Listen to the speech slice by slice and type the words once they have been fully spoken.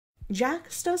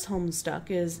Jax Does Homestuck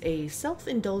is a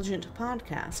self-indulgent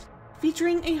podcast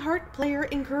featuring a heart player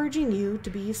encouraging you to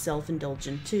be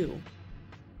self-indulgent too.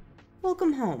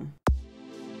 Welcome home.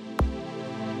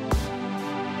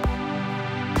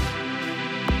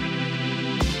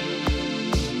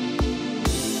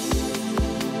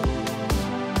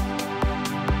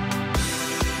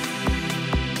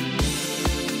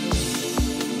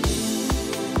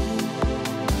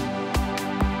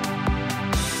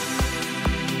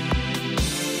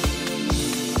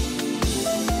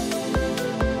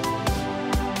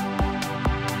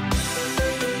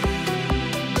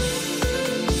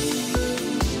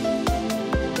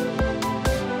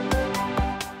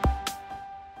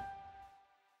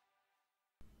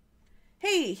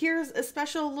 Here's a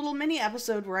special little mini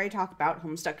episode where I talk about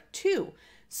Homestuck 2.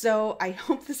 So I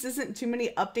hope this isn't too many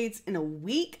updates in a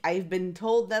week. I've been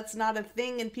told that's not a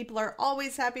thing and people are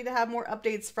always happy to have more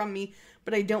updates from me,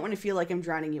 but I don't want to feel like I'm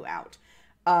drowning you out.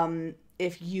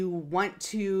 If you want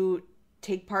to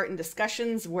take part in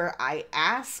discussions where I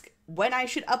ask when I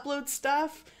should upload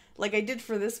stuff, like I did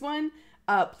for this one,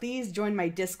 please join my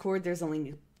Discord. There's a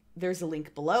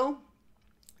link below.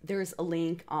 There's a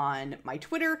link on my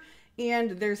Twitter.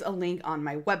 And there's a link on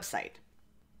my website.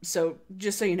 So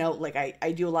just so you know, like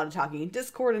I do a lot of talking in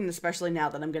Discord, and especially now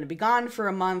that I'm going to be gone for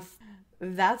a month,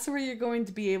 that's where you're going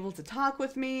to be able to talk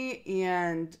with me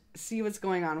and see what's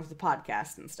going on with the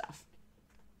podcast and stuff.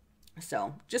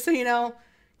 So just so you know,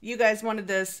 you guys wanted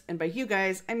this, and by you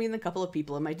guys, I mean the couple of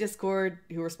people in my Discord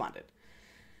who responded.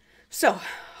 So,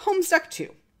 Homestuck 2.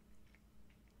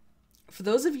 For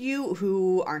those of you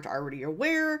who aren't already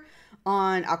aware,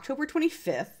 on October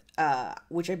 25th,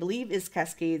 which I believe is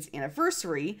Cascade's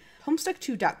anniversary,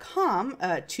 Homestuck2.com,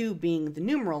 2 being the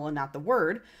numeral and not the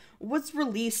word, was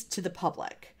released to the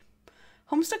public.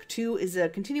 Homestuck 2 is a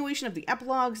continuation of the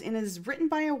epilogues and is written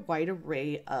by a wide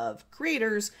array of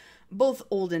creators, both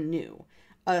old and new.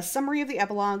 A summary of the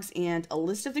epilogues and a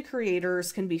list of the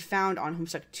creators can be found on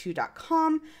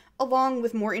Homestuck2.com, along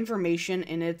with more information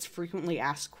in its frequently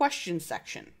asked questions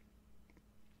section.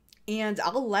 And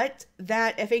I'll let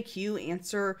that FAQ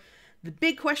answer the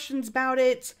big questions about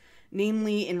it,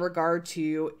 namely in regard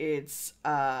to its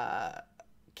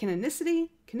canonicity,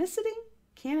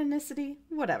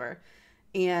 whatever,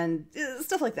 and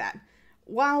stuff like that.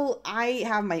 While I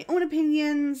have my own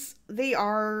opinions, they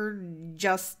are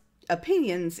just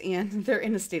opinions, and they're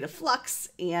in a state of flux,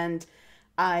 and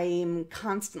I'm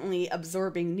constantly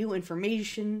absorbing new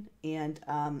information and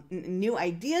new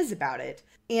ideas about it.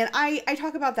 And I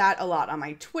talk about that a lot on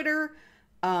my Twitter.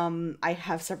 I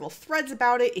have several threads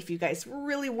about it. If you guys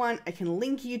really want, I can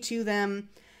link you to them.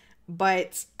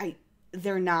 But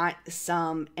they're not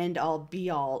some end-all,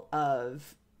 be-all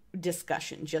of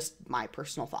discussion, just my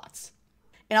personal thoughts.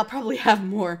 And I'll probably have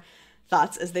more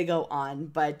thoughts as they go on.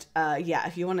 But yeah,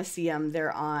 if you want to see them,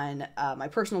 they're on my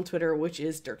personal Twitter, which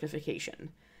is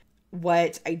Dirtification.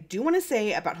 What I do want to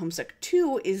say about Homestuck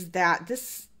 2 is that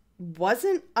this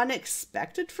wasn't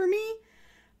unexpected for me,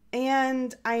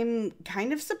 and I'm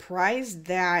kind of surprised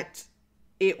that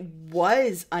it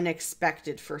was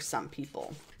unexpected for some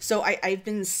people. So I've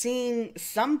been seeing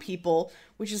some people,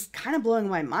 which is kind of blowing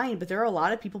my mind, but there are a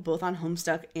lot of people both on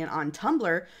Homestuck and on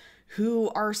Tumblr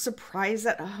who are surprised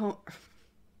that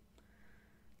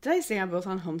did I say I'm both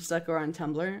on Homestuck or on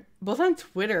Tumblr? Both on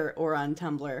Twitter or on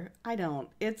Tumblr. I don't.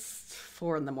 It's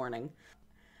 4 a.m.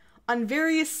 On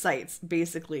various sites,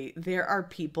 basically, there are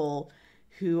people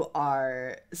who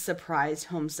are surprised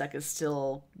Homestuck is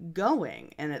still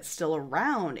going and it's still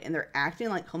around, and they're acting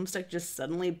like Homestuck just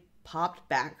suddenly popped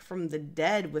back from the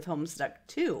dead with Homestuck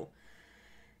 2.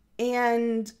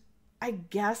 And I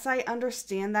guess I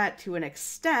understand that to an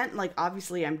extent. Like,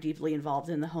 obviously, I'm deeply involved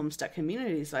in the Homestuck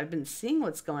community, so I've been seeing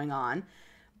what's going on.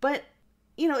 But,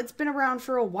 you know, it's been around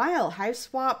for a while.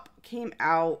 Hiveswap came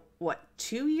out,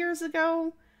 2 years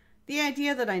ago? The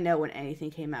idea that I know when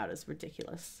anything came out is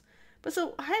ridiculous. But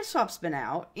so, Hiveswap's been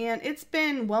out, and it's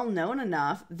been well known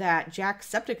enough that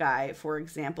Jacksepticeye, for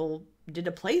example, did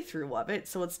a playthrough of it,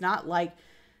 so it's not like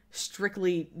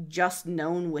strictly just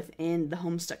known within the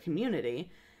Homestuck community.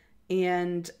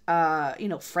 And, you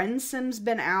know, FriendSim's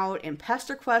been out, and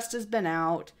PesterQuest has been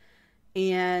out,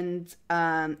 and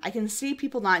I can see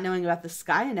people not knowing about the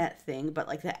Skynet thing, but,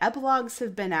 like, the epilogues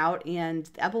have been out, and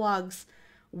the epilogues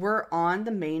were on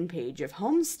the main page of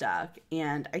Homestuck,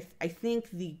 and I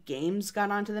think the games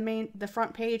got onto the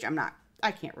front page.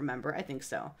 I can't remember. I think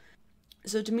so.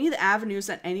 So to me, the avenues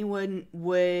that anyone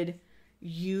would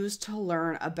use to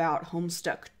learn about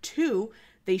Homestuck 2,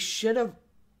 they should have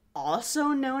also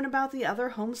known about the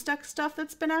other Homestuck stuff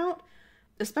that's been out.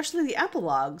 especially the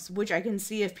epilogues, which I can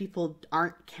see if people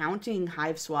aren't counting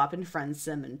Hiveswap and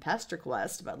FriendSim and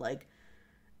PesterQuest, but like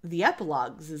the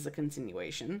epilogues is a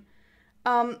continuation.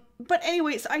 But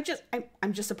anyways, I'm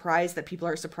just surprised that people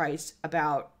are surprised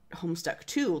about Homestuck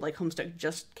 2. Like, Homestuck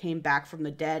just came back from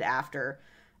the dead after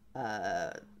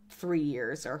 3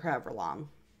 years or however long.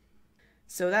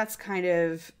 So that's kind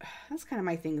of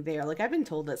my thing there. Like, I've been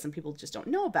told that some people just don't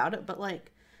know about it, but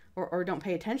like, or don't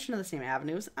pay attention to the same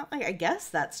avenues. Like, I guess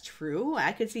that's true.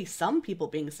 I could see some people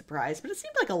being surprised, but it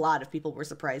seemed like a lot of people were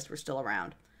surprised we're still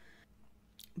around.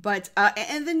 But,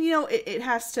 and then, you know,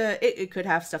 it could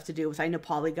have stuff to do with, I know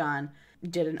Polygon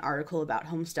did an article about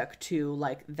Homestuck 2,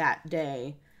 like, that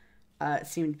day. It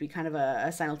seemed to be kind of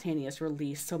a simultaneous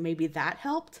release, so maybe that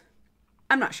helped?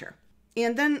 I'm not sure.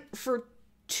 And then for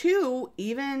 2,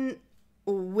 even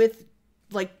with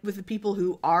the people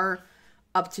who are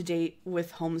up to date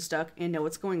with Homestuck and know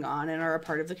what's going on and are a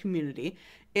part of the community,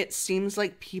 it seems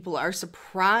like people are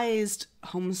surprised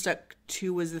Homestuck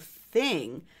 2 was a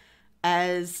thing,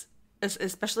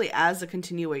 especially as a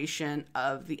continuation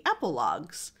of the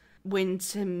epilogues, when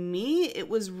to me it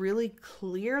was really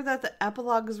clear that the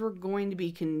epilogues were going to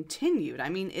be continued. I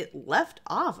mean, it left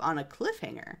off on a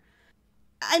cliffhanger.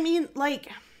 I mean,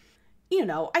 like, you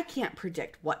know, I can't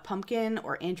predict what Pumpkin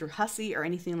or Andrew Hussey or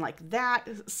anything like that,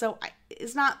 so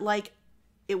it's not like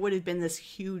it would have been this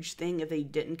huge thing if they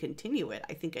didn't continue it.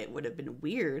 I think it would have been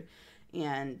weird,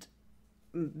 and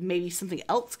maybe something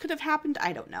else could have happened.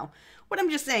 I don't know. What I'm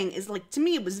just saying is, like, to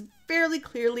me, it was fairly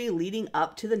clearly leading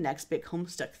up to the next big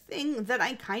Homestuck thing that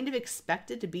I kind of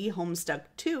expected to be Homestuck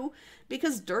 2,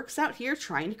 because Dirk's out here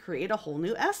trying to create a whole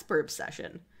new S-Burb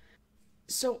session.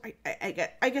 So I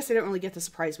guess I don't really get the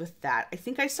surprise with that. I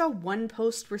think I saw one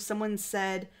post where someone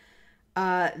said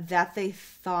that they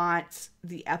thought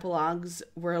the epilogues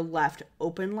were left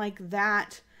open like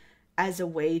that as a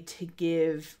way to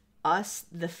give us,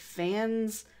 the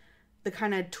fans, the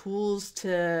kind of tools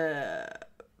to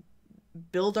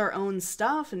build our own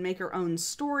stuff and make our own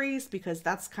stories, because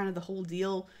that's kind of the whole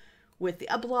deal with the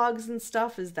epilogues and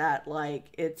stuff, is that,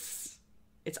 like, it's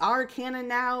our canon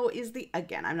now,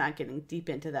 again, I'm not getting deep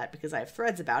into that because I have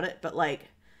threads about it, but like,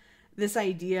 this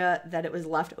idea that it was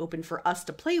left open for us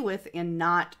to play with and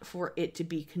not for it to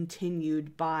be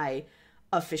continued by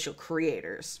official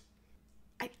creators.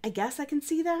 I guess I can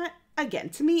see that. Again,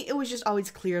 to me, it was just always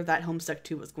clear that Homestuck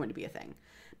 2 was going to be a thing.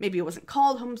 Maybe it wasn't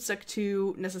called Homestuck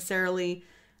 2 necessarily.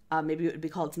 Maybe it would be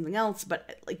called something else,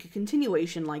 but like a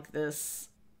continuation like this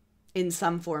in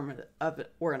some form of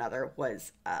or another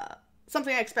was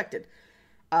something I expected.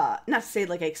 Not to say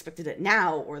like I expected it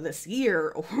now or this year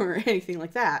or anything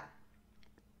like that,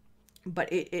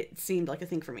 but it seemed like a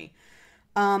thing for me.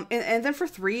 And then for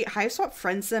 3, Hiveswap,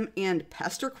 FriendSim, and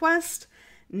PesterQuest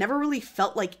never really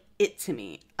felt like it to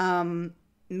me.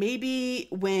 Maybe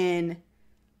when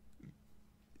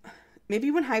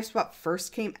Hiveswap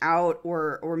first came out,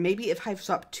 or maybe if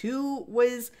Hiveswap 2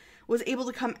 was able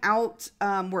to come out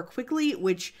more quickly,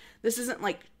 which this isn't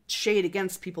like shade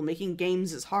against people. Making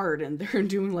games is hard, and they're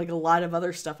doing like a lot of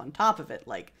other stuff on top of it.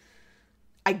 Like,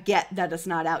 I get that it's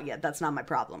not out yet. That's not my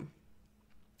problem.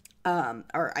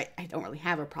 Or I don't really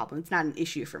have a problem. It's not an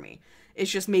issue for me. It's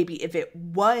just maybe if it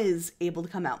was able to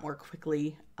come out more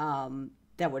quickly,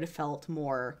 that would have felt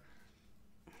more,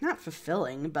 not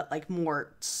fulfilling, but like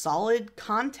more solid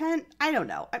content. I don't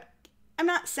know. I'm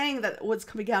not saying that what's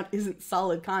coming out isn't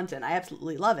solid content. I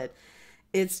absolutely love it.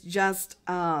 It's just,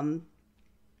 but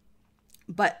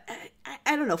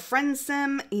I don't know,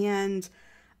 FriendSim and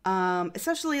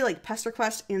especially like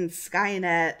PesterQuest and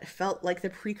Skynet felt like the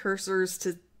precursors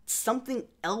to something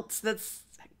else that's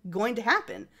going to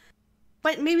happen.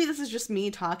 But maybe this is just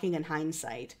me talking in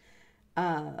hindsight.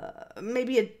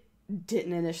 Maybe it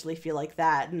didn't initially feel like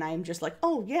that, and I'm just like,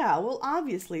 oh yeah, well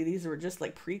obviously these were just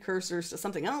like precursors to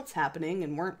something else happening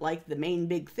and weren't like the main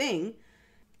big thing.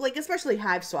 Like, especially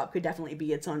Hiveswap could definitely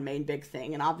be its own main big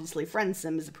thing, and obviously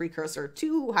FriendSim is a precursor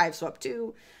to Hiveswap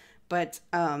too, but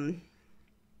I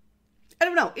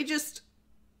don't know, it just,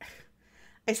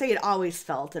 I say it always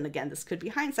felt, and again, this could be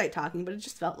hindsight talking, but it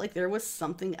just felt like there was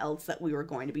something else that we were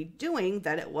going to be doing,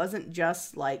 that it wasn't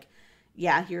just like,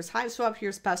 yeah, here's Hiveswap,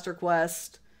 here's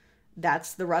PesterQuest,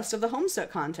 that's the rest of the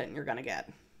Homestuck content you're gonna get.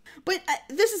 But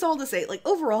this is all to say, like,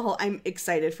 overall, I'm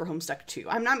excited for Homestuck 2.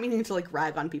 I'm not meaning to, like,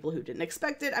 rag on people who didn't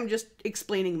expect it. I'm just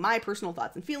explaining my personal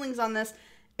thoughts and feelings on this.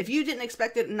 If you didn't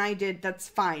expect it and I did, that's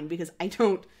fine, because I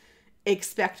don't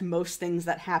expect most things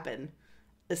that happen,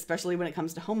 especially when it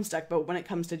comes to Homestuck, but when it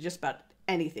comes to just about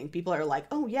anything, people are like,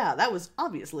 oh yeah, that was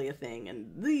obviously a thing,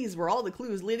 and these were all the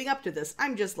clues leading up to this.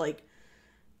 I'm just, like,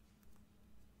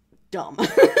 dumb.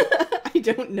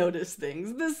 don't notice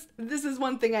things. This is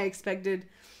one thing I expected.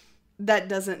 That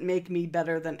doesn't make me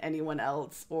better than anyone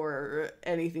else or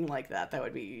anything like that. That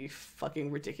would be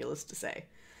fucking ridiculous to say.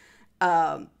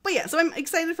 But yeah, so I'm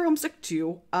excited for Homestuck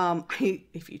 2.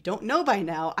 If you don't know by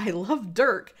now, I love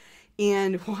Dirk.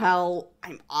 And while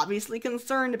I'm obviously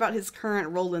concerned about his current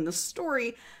role in the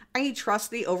story, I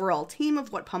trust the overall team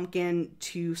of What Pumpkin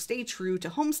to stay true to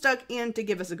Homestuck and to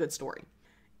give us a good story.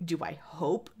 Do I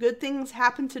hope good things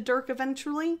happen to Dirk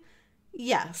eventually?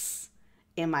 Yes.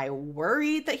 Am I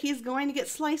worried that he's going to get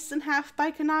sliced in half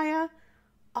by Kanaya?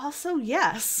 Also,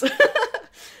 yes.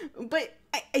 But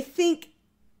I think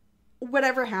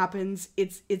whatever happens,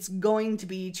 it's going to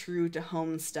be true to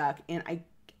Homestuck, and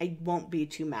I won't be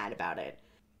too mad about it.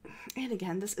 And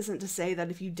again, this isn't to say that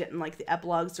if you didn't like the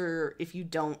epilogues or if you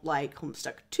don't like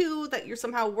Homestuck 2, that you're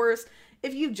somehow worse.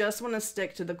 If you just want to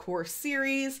stick to the core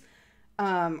series,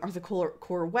 or the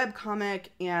core webcomic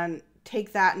and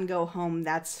take that and go home,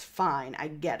 that's fine. I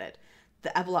get it.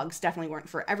 The epilogues definitely weren't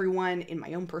for everyone. In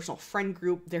my own personal friend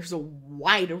group, there's a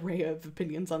wide array of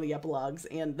opinions on the epilogues,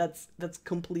 and that's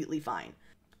completely fine.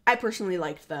 I personally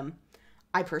liked them.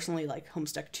 I personally like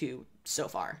Homestuck 2 so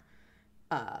far.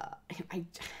 I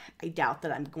doubt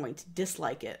that I'm going to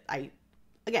dislike it. I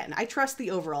trust the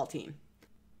overall team.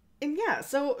 And yeah,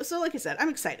 so like I said, I'm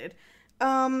excited.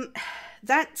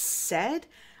 That said,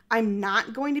 I'm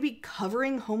not going to be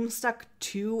covering Homestuck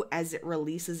 2 as it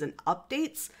releases and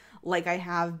updates like I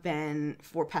have been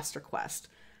for Pester Quest.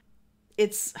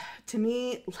 It's, to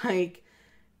me, like,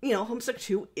 you know, Homestuck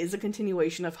 2 is a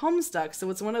continuation of Homestuck, so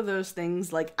it's one of those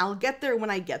things, like, I'll get there when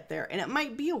I get there, and it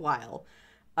might be a while,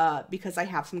 because I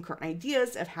have some current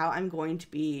ideas of how I'm going to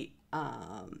be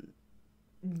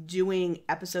doing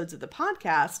episodes of the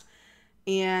podcast,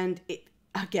 and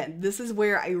again, this is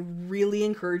where I really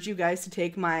encourage you guys to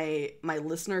take my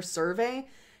listener survey,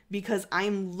 because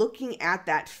I'm looking at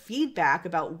that feedback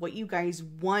about what you guys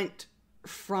want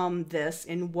from this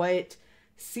and what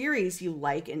series you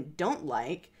like and don't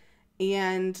like.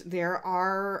 And there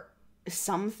are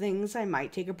some things I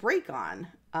might take a break on,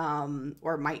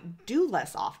 or might do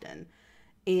less often.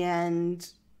 And,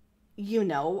 you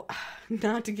know,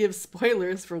 not to give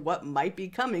spoilers for what might be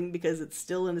coming because it's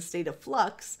still in a state of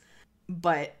flux,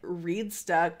 but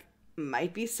Readstuck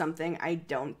might be something I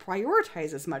don't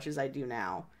prioritize as much as I do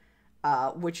now.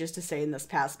 Which is to say, in this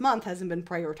past month hasn't been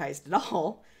prioritized at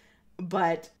all,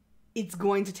 but it's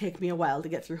going to take me a while to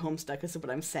get through Homestuck, is what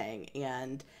I'm saying,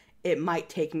 and it might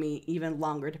take me even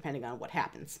longer depending on what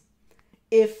happens.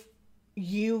 If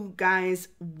you guys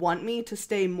want me to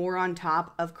stay more on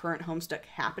top of current Homestuck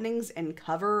happenings and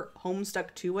cover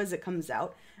Homestuck 2 as it comes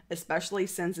out, especially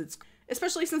since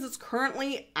it's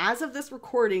currently, as of this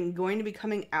recording, going to be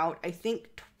coming out, I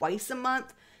think, twice a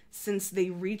month, since they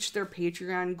reached their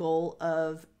Patreon goal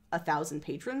of 1,000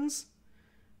 patrons.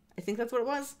 I think that's what it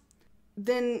was.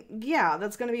 Then, yeah,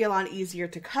 that's going to be a lot easier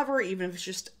to cover, even if it's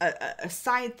just a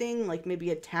side thing, like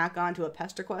maybe a tack on to a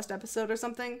Pester Quest episode or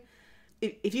something.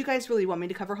 If you guys really want me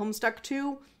to cover Homestuck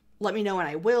 2, let me know and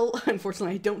I will.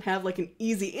 Unfortunately, I don't have, like, an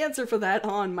easy answer for that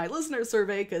on my listener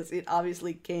survey, because it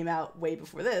obviously came out way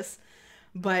before this.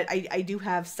 But I do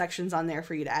have sections on there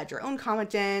for you to add your own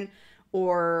comment in,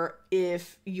 or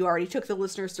if you already took the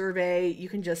listener survey, you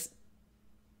can just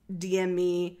DM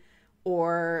me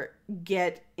or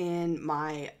get in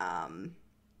my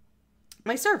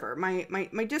my server,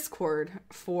 my Discord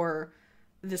for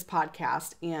this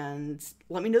podcast, and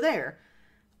let me know there.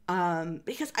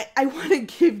 Because I want to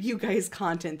give you guys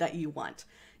content that you want,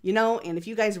 you know, and if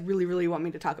you guys really, really want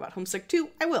me to talk about Homestuck 2,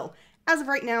 I will. As of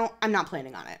right now, I'm not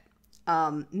planning on it.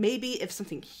 Maybe if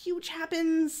something huge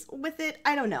happens with it,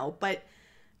 I don't know, but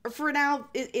for now,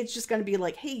 it's just going to be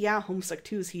like, hey, yeah, Homestuck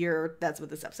 2's here, that's what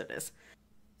this episode is.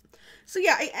 So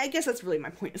yeah, I guess that's really my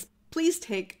point, is please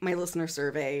take my listener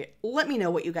survey, let me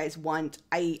know what you guys want.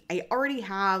 I already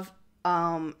have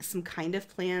some kind of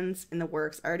plans in the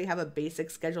works. I already have a basic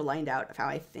schedule lined out of how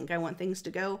I think I want things to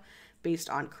go based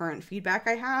on current feedback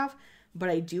I have. But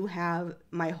I do have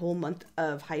my whole month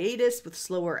of hiatus with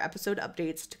slower episode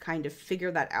updates to kind of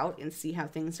figure that out and see how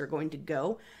things are going to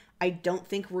go. I don't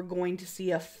think we're going to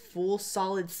see a full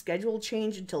solid schedule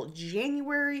change until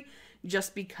January,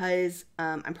 just because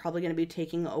I'm probably going to be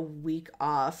taking a week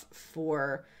off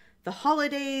for the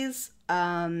holidays,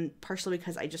 partially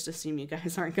because I just assume you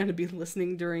guys aren't going to be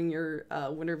listening during your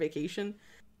winter vacation.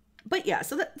 But yeah,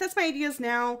 so that's my ideas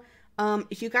now.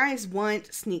 If you guys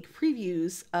want sneak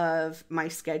previews of my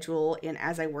schedule and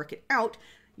as I work it out,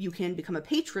 you can become a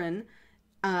patron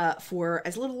for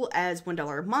as little as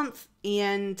 $1 a month,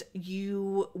 and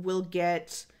you will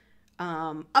get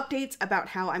updates about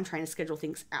how I'm trying to schedule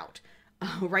things out.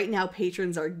 Right now,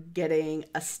 patrons are getting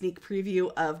a sneak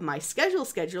preview of my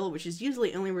schedule, which is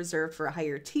usually only reserved for a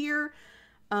higher tier,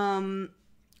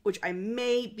 which I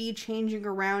may be changing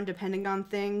around depending on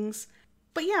things.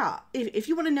 But yeah, if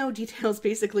you want to know details,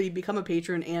 basically become a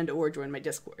patron and or join my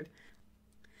Discord.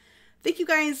 Thank you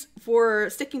guys for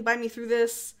sticking by me through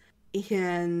this,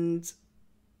 and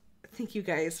thank you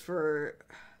guys for,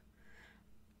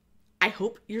 I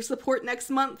hope, your support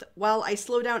next month while I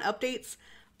slow down updates.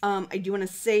 I do want to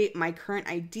say my current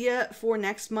idea for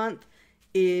next month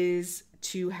is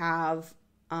to have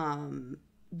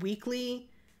weekly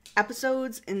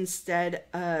episodes instead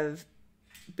of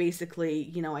basically,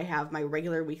 you know, I have my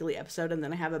regular weekly episode and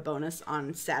then I have a bonus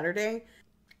on Saturday.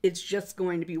 It's just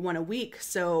going to be one a week.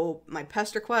 So my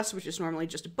Pester Quest, which is normally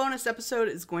just a bonus episode,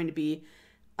 is going to be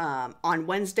on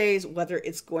Wednesdays. Whether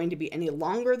it's going to be any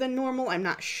longer than normal, I'm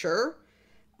not sure.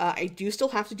 I do still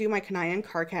have to do my Kanaya and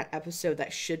Karkat episode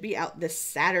that should be out this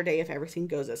Saturday if everything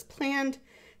goes as planned.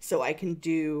 So I can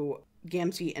do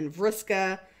Gamzee and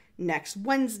Vriska next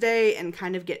Wednesday and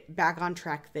kind of get back on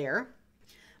track there.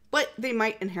 But they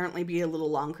might inherently be a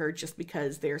little longer just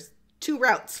because there's 2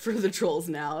 routes for the trolls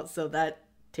now, so that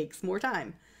takes more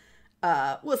time.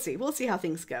 We'll see. We'll see how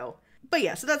things go. But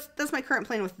yeah, so that's my current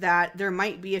plan with that. There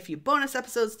might be a few bonus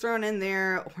episodes thrown in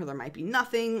there, or there might be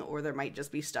nothing, or there might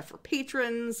just be stuff for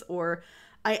patrons, or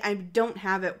I don't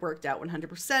have it worked out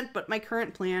 100%, but my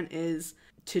current plan is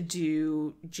to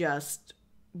do just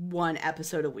 1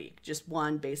 episode a week, just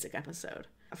 1 basic episode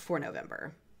for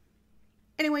November.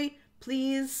 Anyway,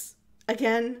 please,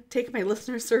 again, take my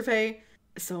listener survey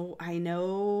so I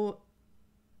know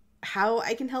how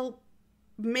I can help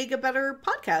make a better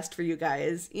podcast for you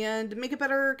guys and make a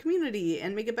better community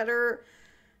and make a better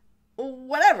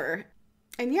whatever.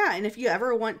 And yeah, and if you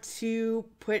ever want to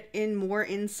put in more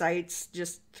insights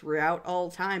just throughout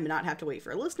all time and not have to wait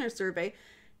for a listener survey,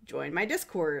 join my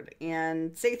Discord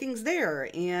and say things there.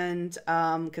 And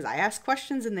because I ask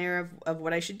questions in there of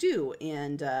what I should do,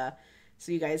 and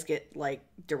so you guys get like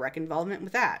direct involvement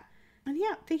with that. And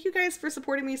yeah, thank you guys for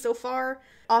supporting me so far.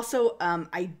 Also,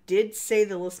 I did say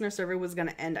the listener survey was going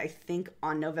to end, I think,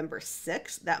 on November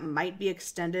 6th. That might be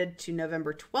extended to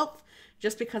November 12th,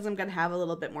 just because I'm going to have a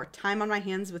little bit more time on my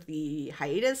hands with the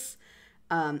hiatus,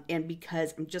 and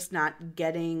because I'm just not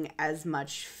getting as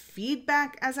much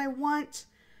feedback as I want.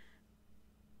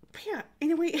 But yeah,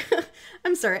 anyway,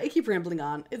 I'm sorry, I keep rambling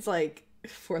on. It's like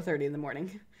 4:30 in the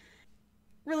morning.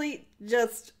 Really,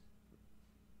 just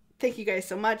thank you guys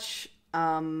so much.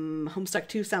 Homestuck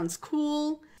 2 sounds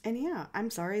cool. And yeah, I'm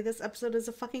sorry this episode is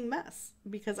a fucking mess,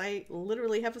 because I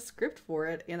literally have a script for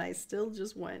it and I still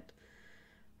just went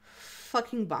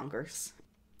fucking bonkers.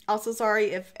 Also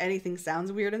sorry if anything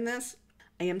sounds weird in this.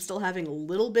 I am still having a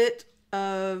little bit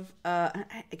of,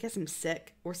 I guess I'm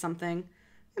sick or something.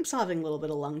 I'm still having a little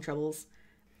bit of lung troubles,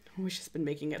 which has been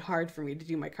making it hard for me to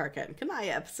do my Karkat and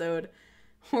Kanaya episode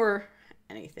or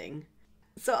anything.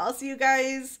 So I'll see you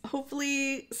guys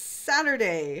hopefully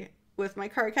Saturday with my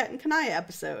Karkat and Kanaya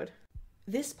episode.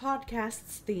 This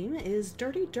podcast's theme is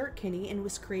Dirty Dirt Kinney and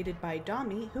was created by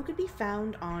Domi, who could be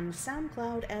found on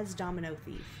SoundCloud as Domino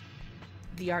Thief.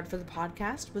 The art for the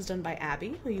podcast was done by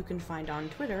Abby, who you can find on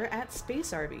Twitter at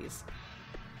SpaceArby's.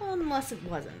 Unless it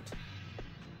wasn't.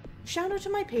 Shout out to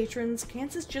my patrons,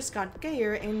 Kansas Just Got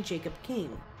Gayer and Jacob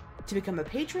King. To become a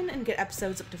patron and get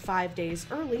episodes up to 5 days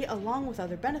early along with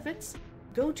other benefits,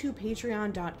 go to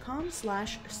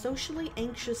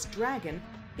patreon.com/sociallyanxiousdragon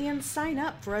and sign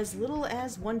up for as little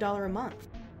as $1 a month.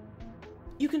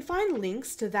 You can find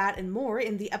links to that and more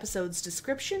in the episode's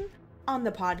description, on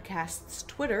the podcast's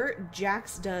Twitter,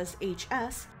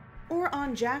 JaxDoesHS, or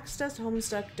on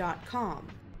jaxdoeshomestuck.com.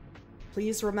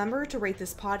 Please remember to rate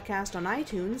this podcast on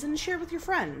iTunes and share with your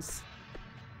friends.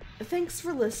 Thanks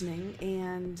for listening,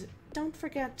 and don't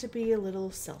forget to be a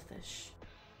little selfish.